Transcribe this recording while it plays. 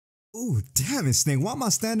Ooh, damn it, Snake. Why am I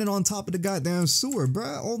standing on top of the goddamn sewer,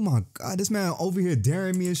 bruh? Oh my god, this man over here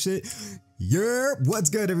daring me and shit. Yeah, what's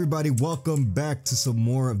good, everybody? Welcome back to some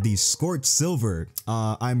more of the Scorched Silver.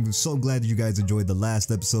 I'm so glad that you guys enjoyed the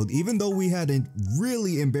last episode. Even though we had a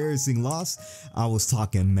really embarrassing loss, I was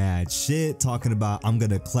talking mad shit, talking about I'm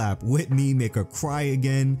gonna clap Whitney, make her cry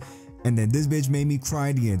again. And then this bitch made me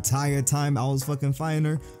cry the entire time I was fucking fighting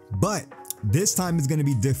her. But this time is gonna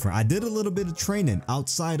be different. I did a little bit of training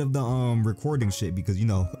outside of the recording shit because, you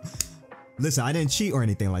know, listen, I didn't cheat or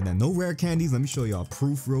anything like that. No rare candies. Let me show y'all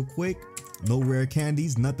proof real quick. No rare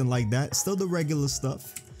candies, nothing like that. Still the regular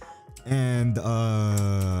stuff. And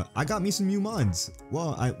I got me some new mons.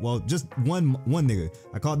 Well, just one nigga.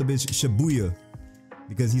 I called the bitch Shibuya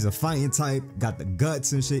because he's a fighting type, got the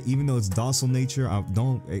guts and shit. Even though it's docile nature, I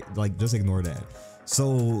don't like, just ignore that. So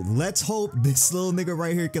let's hope this little nigga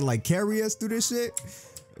right here can like carry us through this shit,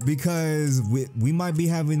 because we might be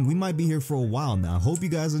here for a while now. Hope you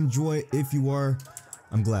guys enjoy. If you are,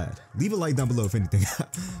 I'm glad. Leave a like down below if anything.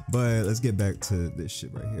 But let's get back to this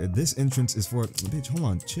shit right here. This entrance is for, bitch, hold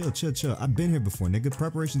on, chill. I've been here before, nigga.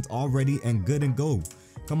 Preparation's all ready and good and go.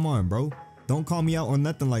 Come on, bro. Don't call me out or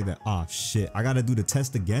nothing like that. Ah, shit. I gotta do the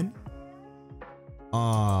test again.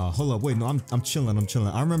 Hold up. Wait, no, I'm chilling.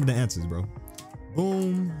 I remember the answers, bro.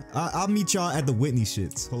 Boom. I'll meet y'all at the Whitney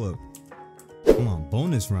shits. Hold up. Come on,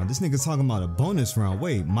 bonus round. This nigga's talking about a bonus round.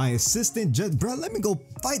 Wait, my assistant just, bro, let me go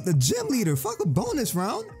fight the gym leader. Fuck a bonus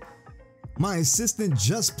round. My assistant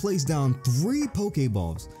just placed down 3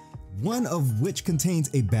 Pokeballs, one of which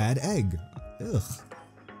contains a bad egg. Ugh.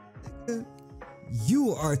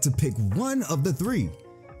 You are to pick one of the 3.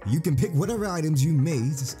 You can pick whatever items you may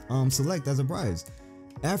select as a prize.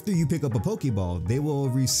 After you pick up a Pokeball, they will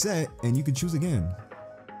reset and you can choose again.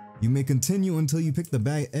 You may continue until you pick the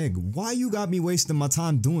bad egg. Why you got me wasting my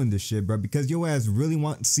time doing this shit, bro? Because your ass really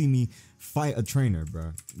want to see me fight a trainer,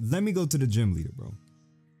 bro. Let me go to the gym leader, bro.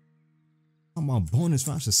 Come on, bonus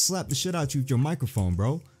round. I should slap the shit out you with your microphone,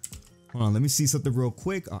 bro. Hold on, let me see something real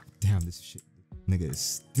quick. Oh, damn, this shit, nigga, is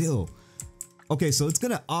still. Okay, so it's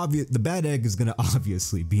gonna the bad egg is gonna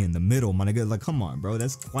obviously be in the middle, my nigga. Like, come on, bro.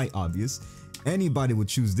 That's quite obvious. Anybody would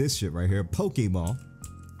choose this shit right here, Pokeball,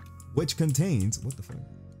 which contains, what the fuck?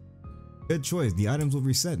 Good choice. The items will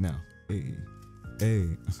reset now. Hey.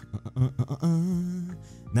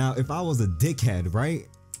 Now, if I was a dickhead, right,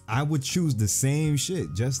 I would choose the same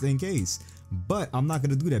shit just in case. But I'm not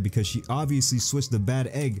gonna do that because she obviously switched the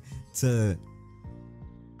bad egg to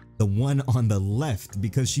the one on the left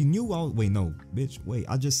because she knew I was, wait, no, bitch, wait,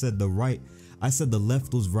 I just said the right. I said the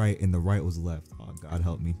left was right and the right was left. Oh, God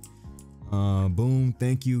help me. Boom,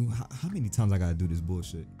 thank you. How many times I gotta do this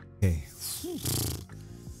bullshit? Okay.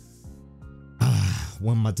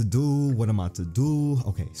 What am I to do?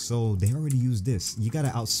 Okay, so they already used this. You gotta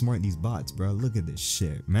outsmart these bots, bro. Look at this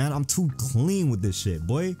shit, man. I'm too clean with this shit,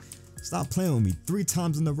 boy. Stop playing with me 3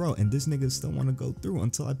 times in a row, and this nigga still wanna go through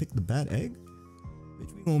until I pick the bad egg?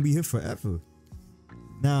 Bitch, we gonna be here forever.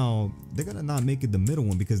 Now, they're gonna not make it the middle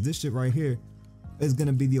one because this shit right here is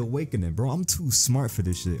gonna be the awakening, bro. I'm too smart for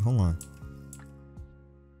this shit. Hold on.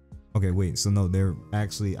 Okay, wait, so no, I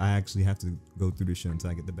actually have to go through this shit until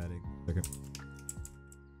I get the bad egg. Okay.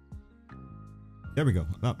 There we go.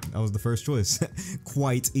 Oh, that was the first choice.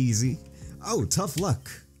 Quite easy. Oh, tough luck.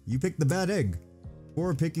 You picked the bad egg.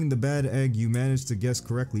 For picking the bad egg, you managed to guess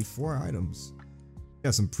correctly 4 items.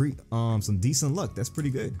 Yeah, some decent luck. That's pretty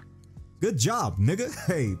good. Good job, nigga.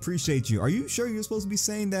 Hey, appreciate you. Are you sure you're supposed to be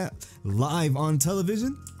saying that live on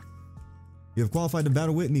television? You have qualified to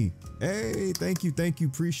battle Whitney. Hey, thank you,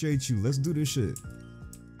 appreciate you. Let's do this shit.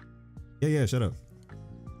 Yeah, shut up.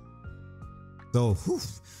 So, whew,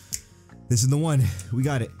 this is the one. We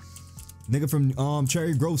got it. Nigga from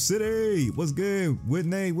Cherry Grove City. What's good?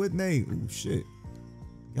 Whitney. Oh shit.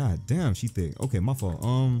 God damn, she thick. Okay, my fault.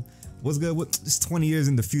 What's good? It's 20 years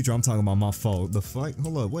in the future. I'm talking about my fault. The fuck?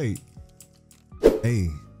 Hold up, wait. Hey,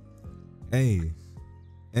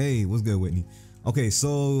 what's good, Whitney? Okay,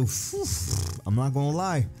 so I'm not gonna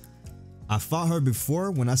lie. I fought her before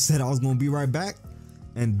when I said I was gonna be right back,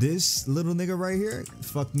 and this little nigga right here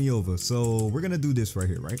fucked me over. So we're gonna do this right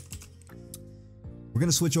here, right? We're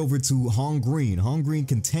gonna switch over to Hong Green. Hong Green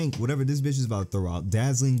can tank whatever this bitch is about to throw out.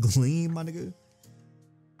 Dazzling Gleam, my nigga.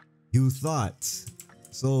 You thought.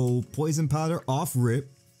 So poison powder off rip.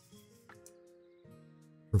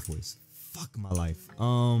 Her voice. Fuck my life.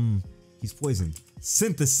 He's poisoned.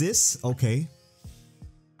 Synthesis. Okay.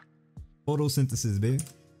 Photosynthesis, baby.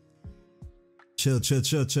 Chill.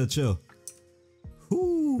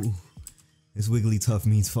 Whoo. This Wigglytuff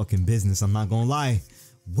means fucking business. I'm not gonna lie.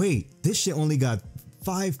 Wait, this shit only got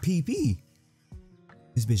 5 PP.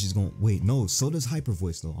 This bitch is gonna wait. No, so does Hyper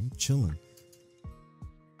Voice though. I'm chilling.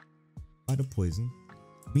 By the poison.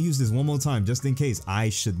 Let me use this one more time just in case. I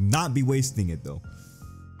should not be wasting it though.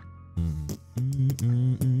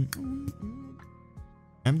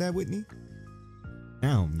 Spam that, Whitney.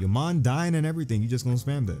 Damn, your mom dying and everything. You just gonna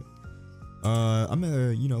spam that? I'm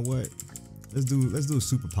gonna. You know what? Let's do a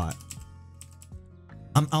super pot.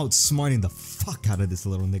 I'm outsmarting the fuck out of this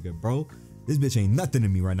little nigga, bro. This bitch ain't nothing to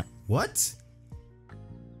me right now. What?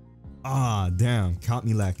 Ah, damn. Caught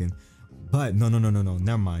me lacking. But no.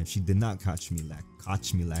 Never mind. She did not catch me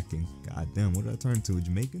lacking. God damn. What did I turn to? A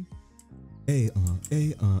Jamaican?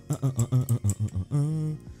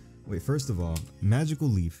 Wait, first of all, magical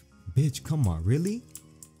leaf. Bitch, come on. Really?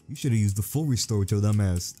 You should have used the full restore with your dumb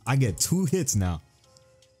ass. I get 2 hits now.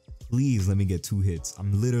 Please let me get 2 hits.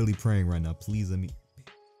 I'm literally praying right now. Please let me.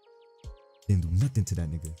 Didn't do nothing to that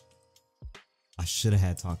nigga. I should have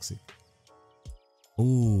had toxic.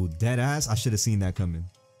 Oh, dead ass. I should have seen that coming.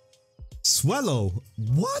 Swellow.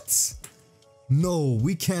 What? No,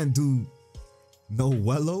 we can't do no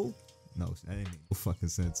Wello. No, that ain't make no fucking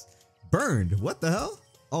sense. Burned. What the hell?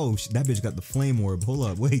 Oh, that bitch got the flame orb. Hold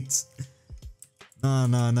up. Wait.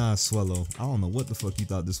 Nah, Swallow. I don't know what the fuck you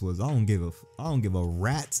thought this was. I don't give a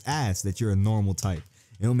rat's ass that you're a normal type.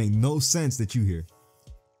 It don't make no sense that you here.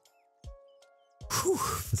 Whew,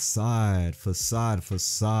 facade.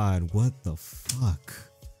 What the fuck?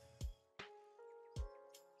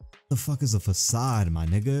 The fuck is a facade, my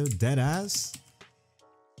nigga? Dead ass?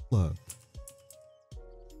 Look.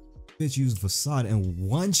 Bitch used facade and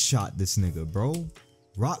one-shot this nigga, bro.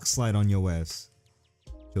 Rock slide on your ass.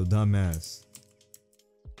 Your dumb ass.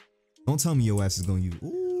 Don't tell me your ass is gonna use.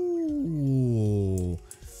 Ooh.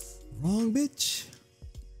 Wrong bitch.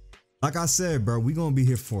 Like I said, bro, we gonna be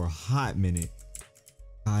here for a hot minute.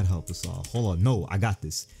 God help us all. Hold on. No, I got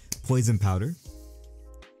this. Poison powder.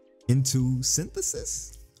 Into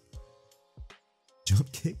synthesis.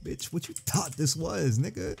 Jump kick, bitch. What you thought this was,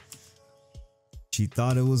 nigga? She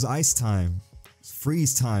thought it was ice time. It's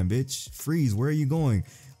freeze time, bitch. Freeze, where are you going?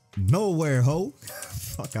 Nowhere, ho.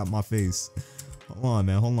 Fuck out my face. Hold on,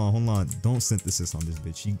 man. Hold on. Don't synthesis on this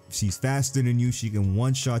bitch. She's faster than you. She can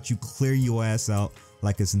one-shot you, clear your ass out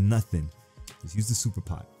like it's nothing. Just use the super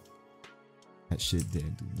pot. That shit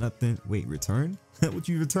didn't do nothing. Wait, return? What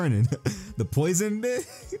you returning? The poison bit?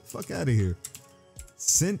 Fuck out of here.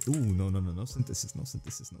 Ooh, no synthesis.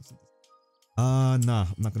 Nah, I'm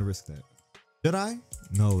not gonna risk that. Should I?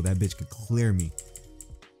 No, that bitch could clear me.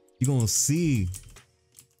 You gonna see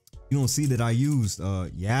that I used,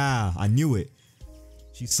 yeah, I knew it.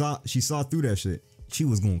 She saw through that shit. She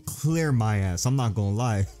was gonna clear my ass. I'm not gonna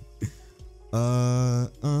lie. I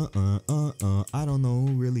don't know,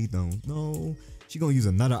 really don't know. She gonna use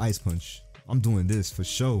another ice punch. I'm doing this for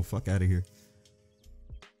sure. Fuck out of here.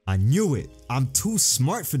 I knew it. I'm too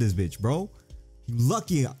smart for this bitch, bro. You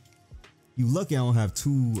lucky I don't have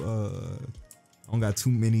I don't got too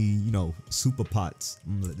many, you know, super pots.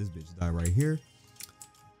 I'm gonna let this bitch die right here.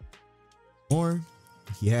 Or,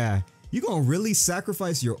 yeah, you gonna really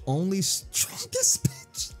sacrifice your only strongest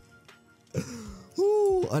bitch?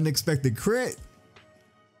 Ooh, unexpected crit.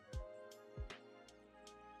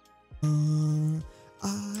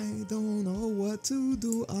 I don't know what to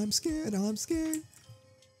do. I'm scared. You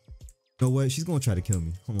know what? She's gonna try to kill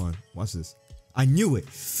me. Hold on. Watch this. I knew it.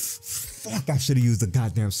 Fuck, I should have used the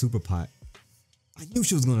goddamn super pot. I knew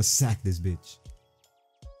she was gonna sack this bitch.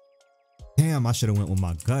 Damn, I should have went with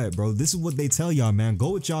my gut, bro. This is what they tell y'all, man.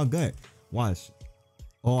 Go with y'all gut. Watch.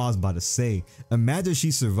 Oh, I was about to say. Imagine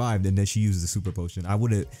she survived and then she used the super potion. I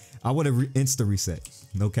would have insta reset.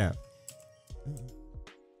 No cap.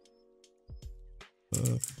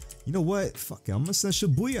 You know what? Fuck it. I'm gonna send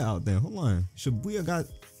Shibuya out there. Hold on. Shibuya got.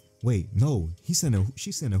 Wait, no. She's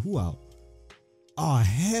sending who out? Oh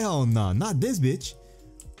hell nah. Not this bitch.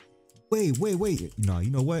 Wait. Nah,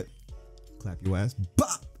 you know what? Clap your ass.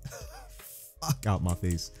 Bop! Fuck out my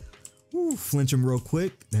face. Woo, flinch him real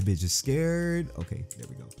quick. That bitch is scared. Okay, there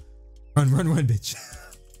we go. Run, bitch.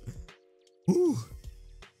 Woo.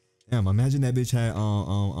 Damn, imagine that bitch had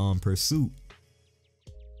pursuit.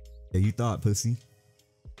 Yeah, you thought, pussy.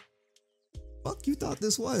 Fuck you thought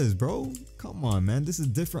this was, bro? Come on, man. This is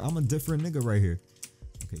different. I'm a different nigga right here.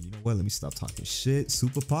 Okay, you know what? Let me stop talking shit.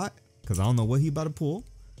 Super pot. Because I don't know what he about to pull.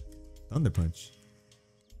 Thunder punch.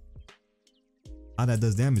 How that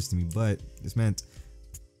does damage to me, but this man's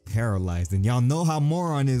paralyzed. And y'all know how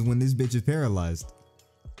moron is when this bitch is paralyzed.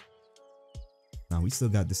 Nah, we still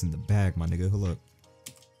got this in the bag, my nigga. Hold up.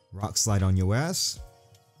 Rock slide on your ass.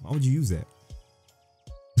 Why would you use that?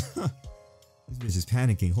 This bitch is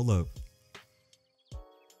panicking. Hold up.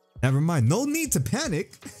 Never mind. No need to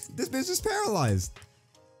panic. This bitch is paralyzed.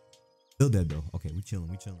 Still dead though. Okay, we chilling.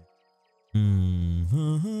 We chilling.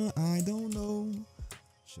 I don't know.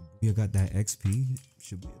 Shibuya got that XP.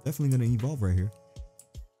 Shibuya definitely gonna evolve right here.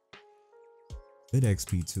 Good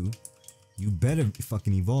XP too. You better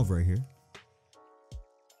fucking evolve right here.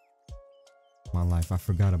 My life, I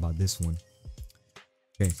forgot about this one.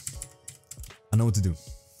 Okay, I know what to do.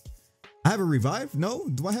 I have a revive? No?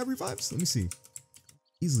 Do I have revives? Let me see.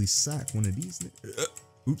 Easily sack one of these.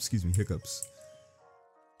 Oops, excuse me, hiccups.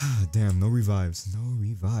 Ah, damn, no revives. No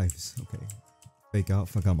revives. Okay. Fake out,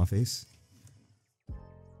 fuck out my face.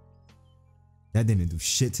 That didn't do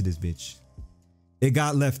shit to this bitch. It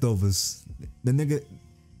got leftovers.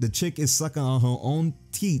 The chick is sucking on her own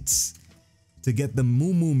teats to get the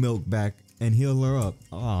moo moo milk back and heal her up.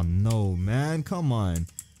 Oh no, man, come on.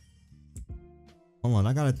 Hold on,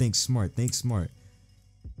 I gotta think smart. Think smart.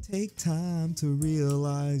 Take time to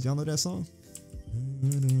realize. Y'all know that song? I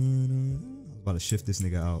was about to shift this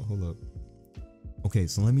nigga out. Hold up. Okay,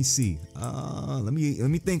 so let me see. Let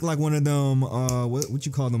me think like one of them. What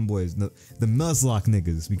you call them boys? The Nuzlocke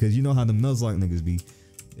niggas, because you know how the Nuzlocke niggas be.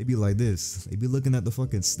 They be like this. They be looking at the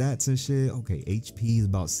fucking stats and shit. Okay, HP is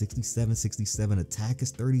about 67. Attack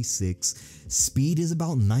is 36. Speed is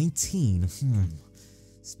about 19.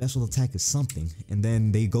 Special attack is something. And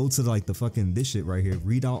then they go to like the fucking this shit right here.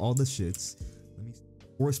 Read out all the shits. Let me see.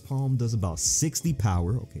 Force Palm does about 60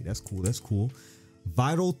 power. Okay, that's cool. That's cool.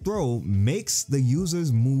 Vital Throw makes the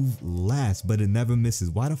user's move last, but it never misses.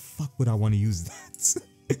 Why the fuck would I want to use that?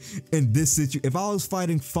 In this situation, if I was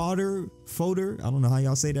fighting fodder, I don't know how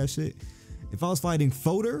y'all say that shit. If I was fighting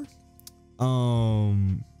fodder,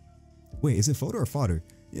 wait, is it fodder or fodder?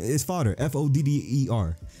 It's fodder,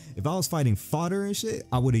 F-O-D-D-E-R. If I was fighting fodder and shit,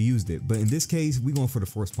 I would have used it. But in this case, we going for the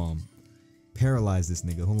Force Palm. Paralyze this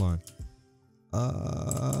nigga. Hold on.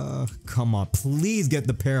 Come on, please get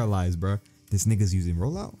the paralyze, bro. This nigga's using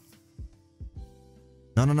rollout.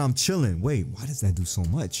 No, I'm chilling. Wait, why does that do so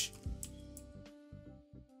much?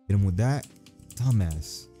 Hit him with that.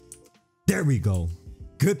 Dumbass. There we go.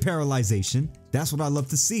 Good paralyzation. That's what I love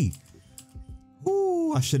to see.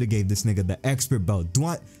 Ooh, I should have gave this nigga the expert belt.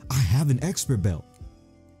 I have an expert belt.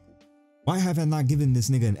 Why have I not given this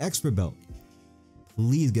nigga an expert belt?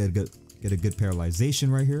 Please get a good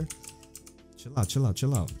paralyzation right here. Chill out.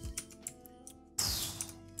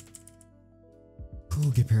 Oh,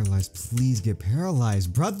 get paralyzed. Please get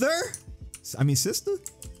paralyzed, brother. I mean, sister.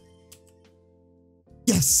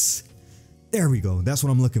 Yes. There we go. That's what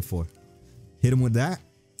I'm looking for. Hit him with that.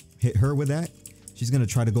 Hit her with that. She's going to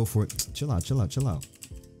try to go for it. Chill out.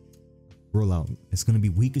 Roll out. It's going to be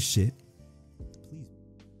weak as shit. Please.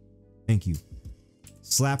 Thank you.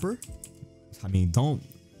 Slap her. I mean, don't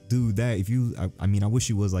do that. If you, I mean, I wish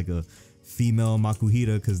you was like a female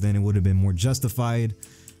Makuhita, because then it would have been more justified.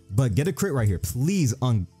 But get a crit right here. Please.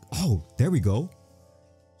 Oh, there we go.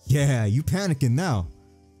 Yeah, you panicking now.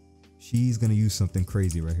 She's gonna use something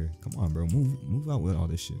crazy right here. Come on, bro. Move out with all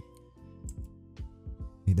this shit.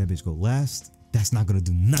 Made that bitch go last. That's not gonna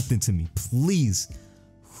do nothing to me. Please.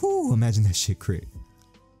 Whew, imagine that shit crit.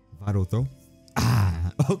 Vital Throw.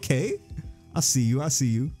 Ah, okay. I see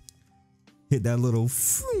you. Hit that little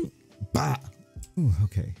bah. Ooh,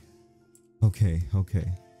 okay.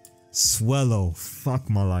 Swellow. Fuck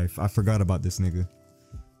my life. I forgot about this nigga.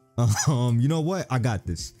 You know what? I got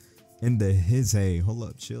this. In the his hay. Hold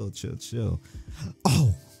up. Chill.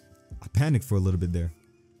 Oh, I panicked for a little bit there.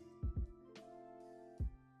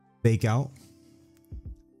 Fake out.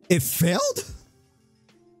 It failed?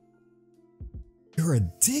 You're a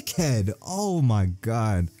dickhead. Oh my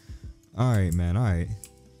god. Alright, man. Alright.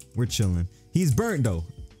 We're chilling. He's burnt though.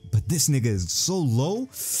 But this nigga is so low.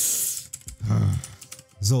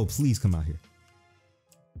 Zoe, please come out here.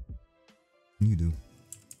 You do.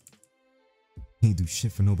 Can't do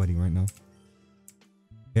shit for nobody right now.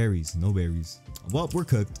 Berries, no berries. Well, we're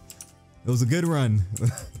cooked. It was a good run.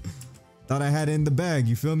 Thought I had it in the bag,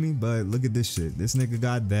 you feel me? But look at this shit. This nigga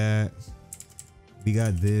got that. We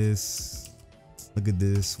got this. Look at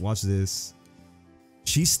this. Watch this.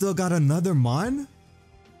 She still got another Mon?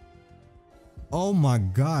 Oh my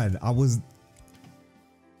god.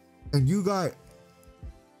 And you got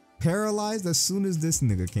paralyzed as soon as this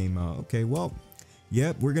nigga came out. Okay, well,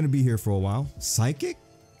 yep, we're gonna be here for a while. Psychic?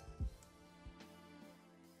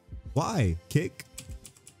 Why? Kick?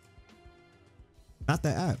 Not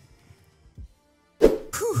the app.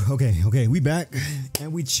 Whew, okay, we back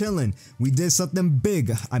and we chilling. We did something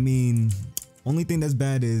big. I mean, only thing that's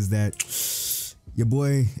bad is that your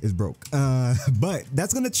boy is broke. But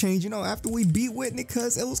that's gonna change, you know, after we beat Whitney,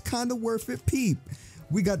 cause it was kind of worth it, peep.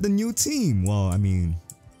 We got the new team. Well, I mean,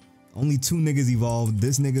 Only 2 niggas evolved.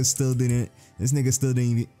 This nigga still didn't. This nigga still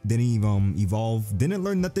didn't even evolve. Didn't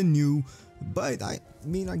learn nothing new. But I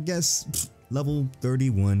mean, I guess level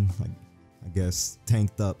 31. Like, I guess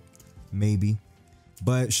tanked up, maybe.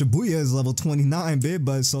 But Shibuya is level 29, bit.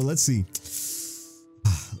 But so let's see.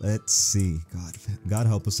 Let's see. God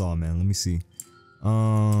help us all, man. Let me see.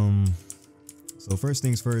 So first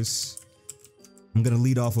things first. I'm gonna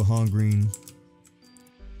lead off with Hongreen.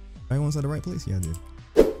 I once at the right place? Yeah, I did.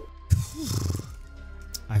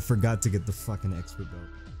 I forgot to get the fucking expert belt.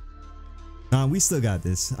 Nah, we still got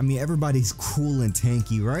this. I mean, everybody's cool and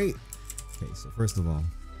tanky, right? Okay, so first of all,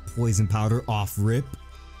 poison powder off rip.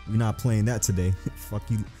 We're not playing that today. Fuck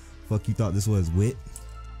you thought this was wit.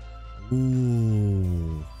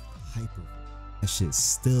 Ooh, hyper. That shit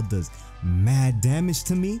still does mad damage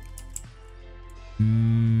to me.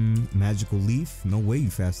 Magical leaf. No way you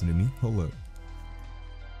faster than me. Hold up.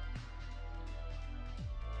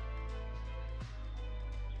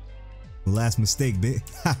 Last mistake, bit.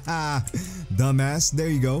 Haha. Dumbass. There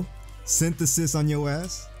you go. Synthesis on your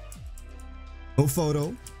ass. No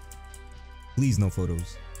photo. Please, no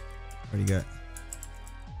photos. Already got.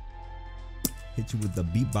 Hit you with the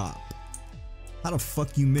bebop. How the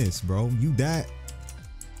fuck you miss, bro? You that?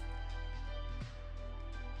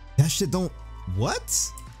 That shit don't.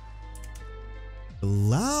 What?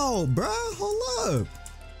 Loud, bro. Hold up.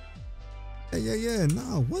 Yeah.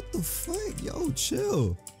 Nah, what the fuck? Yo,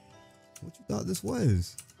 chill. What you thought this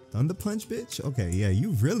was? Thunder Punch, bitch? Okay, yeah,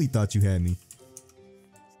 you really thought you had me.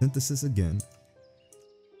 Synthesis again.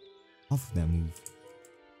 Off of that move.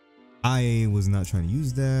 I was not trying to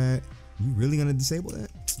use that. You really gonna disable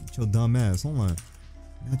that? Get your dumb ass. Hold on.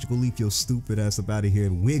 Magical Leaf your stupid ass up out of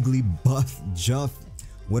here. Wiggly, buff, juff,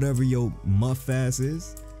 whatever your muff ass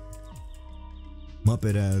is.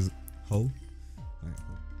 Muppet ass hoe. Alright,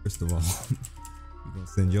 first of all, we're gonna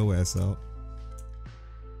send your ass out.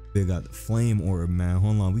 They got the flame orb, man.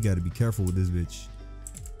 Hold on, we gotta be careful with this bitch.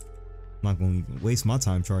 I'm not gonna even waste my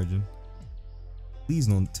time charging. Please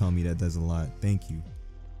don't tell me that does a lot. Thank you.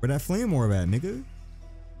 Where that flame orb at, nigga?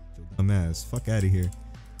 Your dumb ass. Fuck out of here.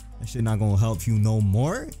 That shit not gonna help you no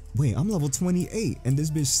more. Wait, I'm level 28 and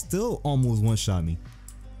this bitch still almost one-shot me.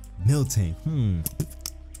 Miltank.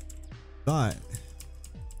 God.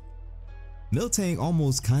 Miltank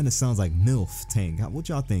almost kind of sounds like MILF Tank. What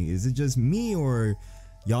y'all think? Is it just me or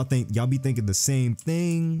y'all be thinking the same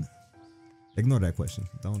thing? Ignore that question.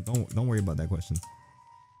 Don't worry about that question.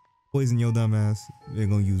 Poison your dumb ass. We're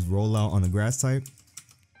gonna use rollout on the grass type.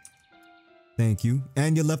 Thank you.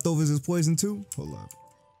 And your leftovers is poison too? Hold up.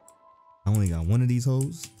 I only got one of these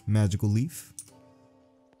hoes. Magical leaf.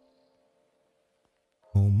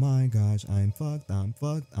 Oh my gosh, I'm fucked. I'm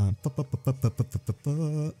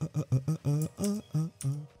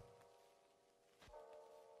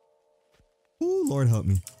Ooh, Lord help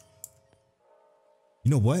me.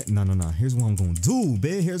 You know what? No. Here's what I'm gonna do,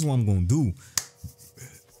 bitch. Here's what I'm gonna do.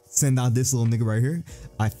 Send out this little nigga right here.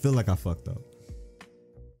 I feel like I fucked up.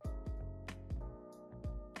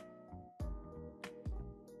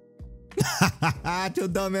 Your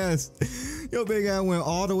dumb ass. Your big ass went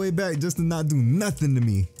all the way back just to not do nothing to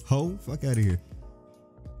me. Ho, fuck out of here.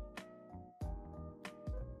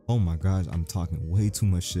 Oh my gosh, I'm talking way too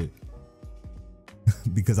much shit.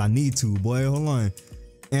 Because I need to, boy. Hold on.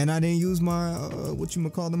 And I didn't use my what you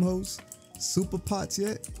call them hoes? Super pots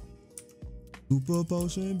yet? Super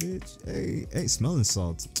potion, bitch. Hey, smelling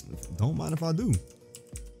salts. Don't mind if I do.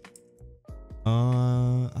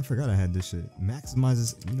 I forgot I had this shit.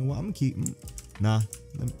 Maximizes. You know what? I'm gonna keep. Nah,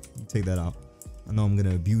 let me take that out. I know I'm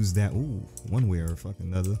gonna abuse that. Ooh, one way or fucking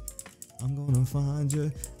another. I'm gonna find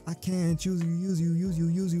you. I can't use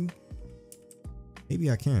you. Maybe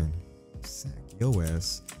I can. Sack yo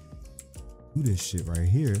ass. Do this shit right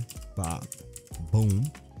here. Bop. Boom.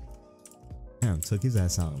 Damn, took his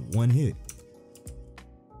ass out in one hit.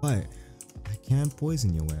 But I can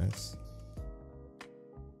poison your ass.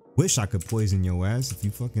 Wish I could poison your ass if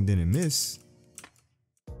you fucking didn't miss.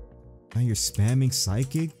 Now you're spamming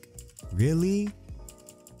psychic? Really?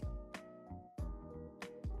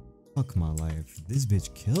 Fuck my life. This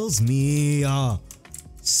bitch kills me.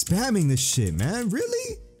 Spamming this shit, man.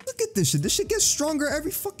 Really? Look at this shit. This shit gets stronger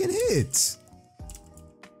every fucking hit. It's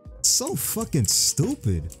so fucking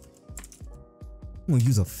stupid. I'm gonna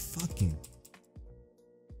use a fucking.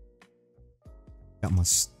 Got my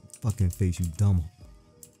fucking face, you dumb.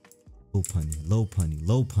 Low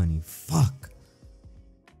punny. Fuck.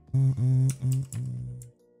 More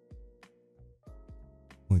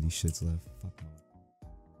of these shits left. Fuck no.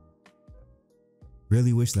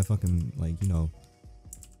 Really wish that fucking, like, you know,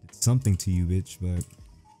 did something to you, bitch, but.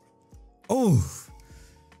 Oh!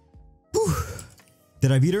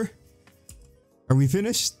 Did I beat her? Are we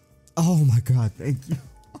finished? Oh my god, thank you.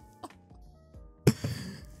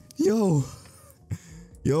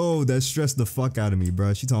 Yo, that stressed the fuck out of me,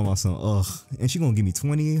 bro. She talking about some and she gonna give me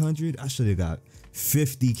 2,800. I should have got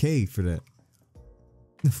 50K for that.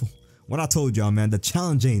 What I told y'all, man, the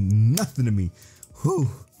challenge ain't nothing to me. Whew,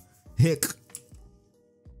 hick.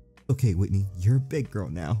 Okay, Whitney, you're a big girl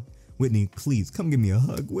now. Whitney, please come give me a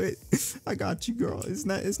hug, Whit. I got you, girl. It's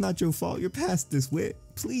not your fault. You're past this, Whit.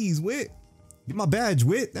 Please, Whit. Get my badge,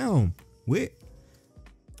 Whit. Down, Whit.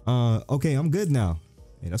 Okay, I'm good now.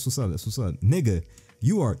 Hey, that's what's up. That's what's up, nigga.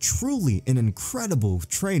 You are truly an incredible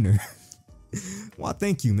trainer. Well,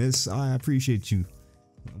 thank you, miss. I appreciate you.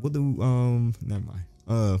 We'll do, never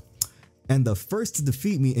mind. And the first to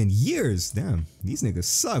defeat me in years. Damn, these niggas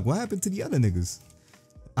suck. What happened to the other niggas?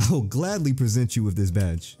 I will gladly present you with this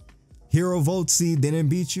badge. Hero Voltzy didn't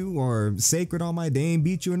beat you, or Sacred All Might, they ain't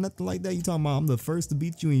beat you or nothing like that. You talking about I'm the first to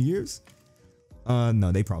beat you in years?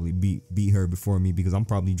 No, they probably beat her before me because I'm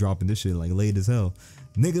probably dropping this shit like late as hell.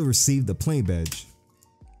 Nigga received the plain badge.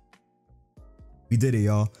 We did it,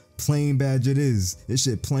 y'all. Plain badge it is. This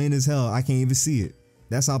shit plain as hell. I can't even see it.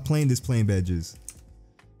 That's how plain this plain badge is.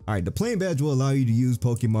 Alright, the plain badge will allow you to use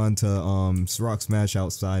Pokemon to rock smash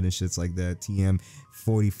outside and shits like that.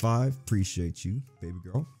 TM45, appreciate you, baby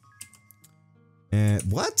girl. And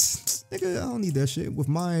what? Nigga, I don't need that shit with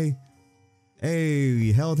my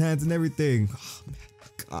held hands and everything. Oh, man,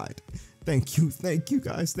 God. Thank you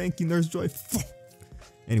guys. Thank you, Nurse Joy.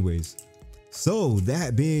 Anyways, so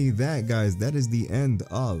that being that, guys, that is the end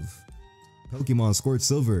of Pokemon Scorched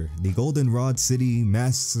Silver, the Goldenrod City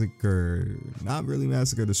Massacre. Not really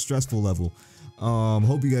massacre, the stressful level.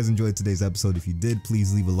 Hope you guys enjoyed today's episode. If you did,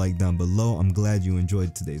 please leave a like down below. I'm glad you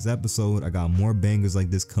enjoyed today's episode. I got more bangers like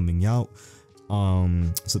this coming out.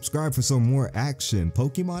 Subscribe for some more action,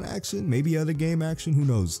 Pokemon action, maybe other game action, who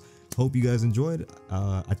knows. Hope you guys enjoyed.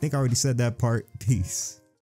 I think I already said that part. Peace.